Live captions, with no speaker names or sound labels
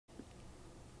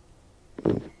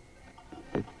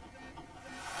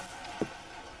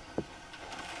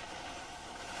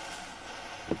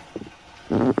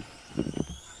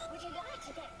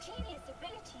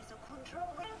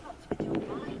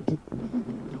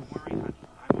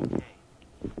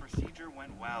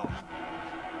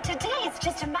Today it's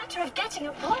just a matter of getting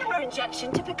a polymer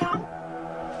injection to become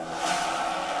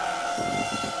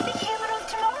the human of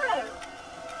tomorrow.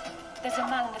 There's a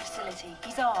man in the facility.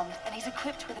 He's armed, and he's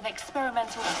equipped with an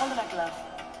experimental polymer glove.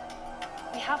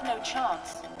 We have no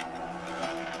chance.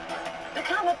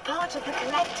 Become a part of the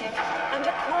collective and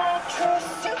acquire true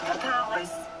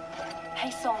superpowers. Hey,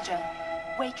 soldier.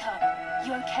 Wake up.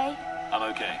 You okay? I'm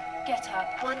okay. Get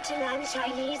up. Want to learn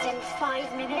Chinese in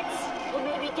 5 minutes? Or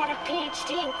maybe get a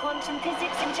PhD in quantum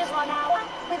physics in just 1 hour?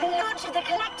 With the launch of the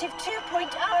Collective 2.0,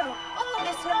 all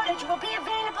this knowledge will be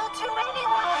available to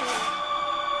anyone!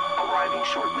 Arriving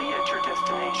shortly at your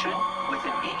destination with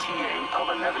an ETA of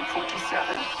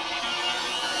 11:47.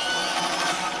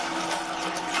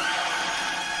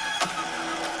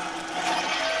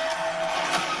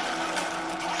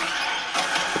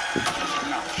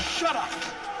 Shut up!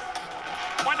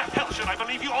 Why the hell should I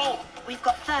believe you all? We've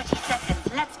got 30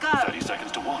 seconds. Let's go. 30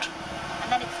 seconds to what?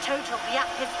 And then it's total Biap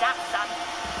his dad, son.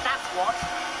 That's what.